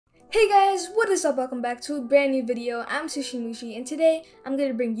Hey guys, what is up? Welcome back to a brand new video. I'm SushiMooshy, and today I'm going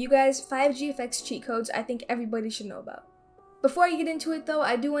to bring you guys 5 GFX cheat codes I think everybody should know about. Before I get into it though,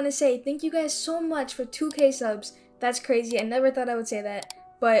 I do want to say thank you guys so much for 2K subs. That's crazy. I never thought I would say that,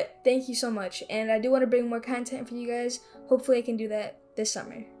 but thank you so much. And I do want to bring more content for you guys. Hopefully I can do that this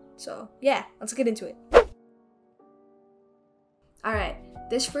summer. So yeah, let's get into it. Alright,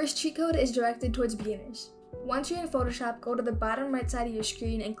 this first cheat code is directed towards beginners. Once you're in Photoshop, go to the bottom right side of your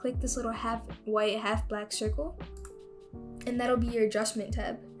screen and click this little half white, half black circle. And that'll be your adjustment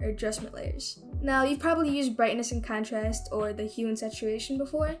tab, or adjustment layers. Now, you've probably used brightness and contrast or the hue and saturation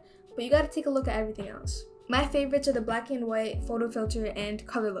before, but you gotta take a look at everything else. My favorites are the black and white, photo filter, and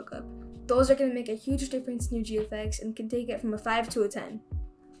color lookup. Those are gonna make a huge difference in your GFX and can take it from a 5 to a 10.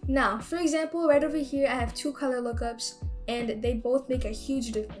 Now, for example, right over here I have 2 color lookups, and they both make a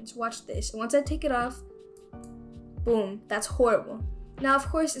huge difference. Watch this. Once I take it off, boom, that's horrible. Now, of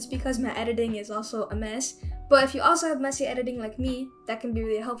course, it's because my editing is also a mess, but if you also have messy editing like me, that can be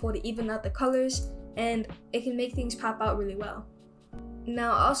really helpful to even out the colors, and it can make things pop out really well.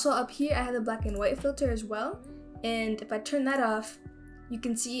 Now, also up here, I have the black and white filter as well, and if I turn that off, you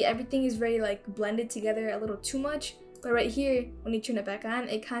can see everything is very blended together a little too much, but right here, when you turn it back on,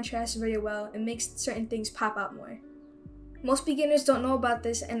 it contrasts very well and makes certain things pop out more. Most beginners don't know about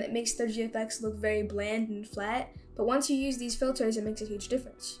this, and it makes their GFX look very bland and flat, but once you use these filters, it makes a huge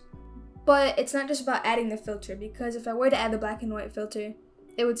difference. But it's not just about adding the filter, because if I were to add the black and white filter,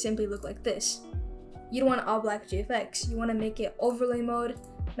 it would simply look like this. You don't want all black GFX. You want to make it overlay mode,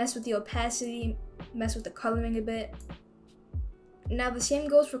 mess with the opacity, mess with the coloring a bit. Now the same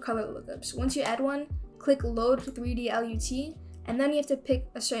goes for color lookups. Once you add one, click load 3D LUT, and then you have to pick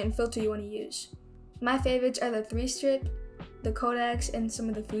a certain filter you want to use. My favorites are the 3-strip, the Kodaks, and some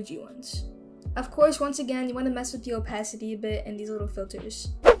of the Fuji ones. Of course, once again, you want to mess with the opacity a bit and these little filters.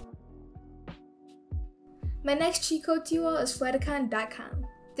 My next cheat code to you all is Flaticon.com.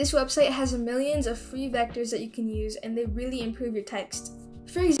 This website has millions of free vectors that you can use, and they really improve your text.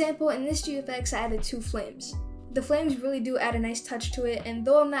 For example, in this GFX, I added 2 flames. The flames really do add a nice touch to it, and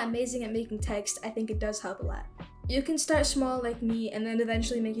though I'm not amazing at making text, I think it does help a lot. You can start small like me and then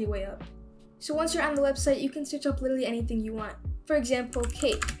eventually make your way up. So once you're on the website, you can search up literally anything you want. For example,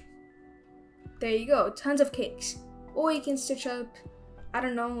 cake. There you go, tons of cakes. Or you can search up, I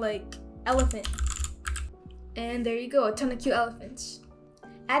don't know, like elephant. And there you go, a ton of cute elephants.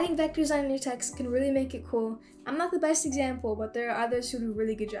 Adding vectors on your text can really make it cool. I'm not the best example, but there are others who do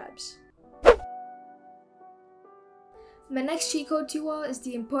really good jobs. My next cheat code to you all is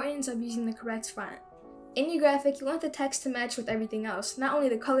the importance of using the correct font. In your graphic, you want the text to match with everything else, not only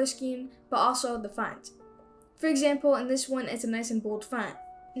the color scheme, but also the font. For example, in this one, it's a nice and bold font.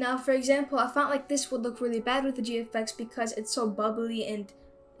 Now, for example, a font like this would look really bad with the GFX because it's so bubbly and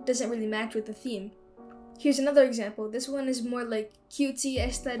it doesn't really match with the theme. Here's another example. This one is more like cutesy,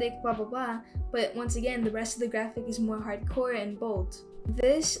 aesthetic, blah blah blah, but once again, the rest of the graphic is more hardcore and bold.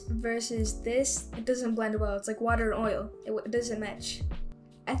 This versus this, it doesn't blend well. It's like water and oil. It doesn't match.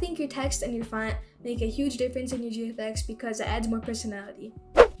 I think your text and your font make a huge difference in your GFX because it adds more personality.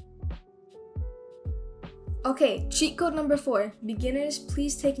 Okay, cheat code number 4. Beginners,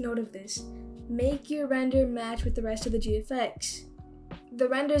 please take note of this. Make your render match with the rest of the GFX. The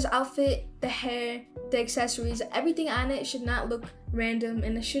render's outfit, the hair, the accessories, everything on it should not look random,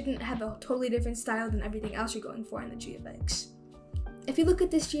 and it shouldn't have a totally different style than everything else you're going for in the GFX. If you look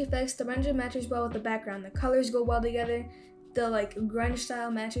at this GFX, the render matches well with the background. The colors go well together. The grunge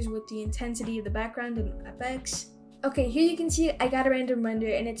style matches with the intensity of the background and FX. Okay, here you can see I got a random render,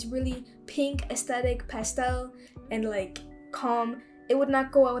 and it's really pink, aesthetic, pastel, and calm. It would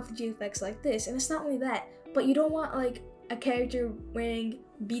not go well with the GFX like this. And it's not only that, but you don't want a character wearing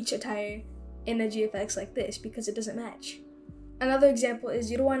beach attire in a GFX like this because it doesn't match. Another example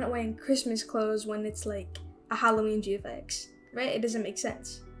is you don't want it wearing Christmas clothes when it's a Halloween GFX, right? It doesn't make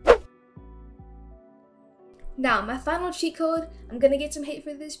sense. Now, my final cheat code, I'm gonna get some hate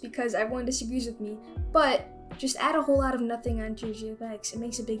for this because everyone disagrees with me, but just add a whole lot of nothing onto your GFX. It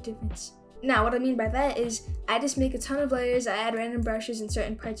makes a big difference. Now, what I mean by that is I just make a ton of layers, I add random brushes in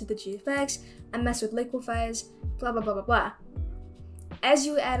certain parts of the GFX, I mess with liquefies, blah blah blah blah blah. As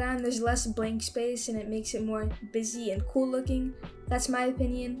you add on, there's less blank space and it makes it more busy and cool looking. That's my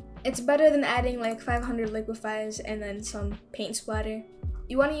opinion. It's better than adding 500 liquefies and then some paint splatter.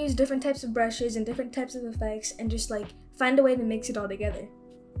 You want to use different types of brushes and different types of effects and just find a way to mix it all together.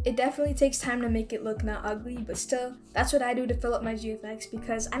 It definitely takes time to make it look not ugly, but still, that's what I do to fill up my GFX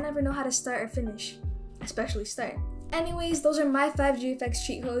because I never know how to start or finish, especially start. Anyways, those are my 5 GFX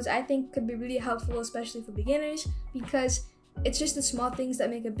cheat codes I think could be really helpful, especially for beginners, because It's just the small things that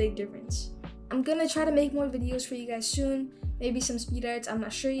make a big difference. I'm gonna try to make more videos for you guys soon, maybe some speed arts, I'm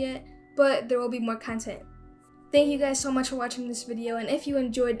not sure yet, but there will be more content. Thank you guys so much for watching this video, and if you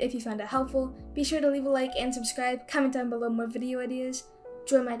enjoyed, if you found it helpful, be sure to leave a like and subscribe, comment down below more video ideas,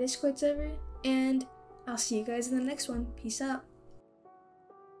 join my Discord server, and I'll see you guys in the next one. Peace out.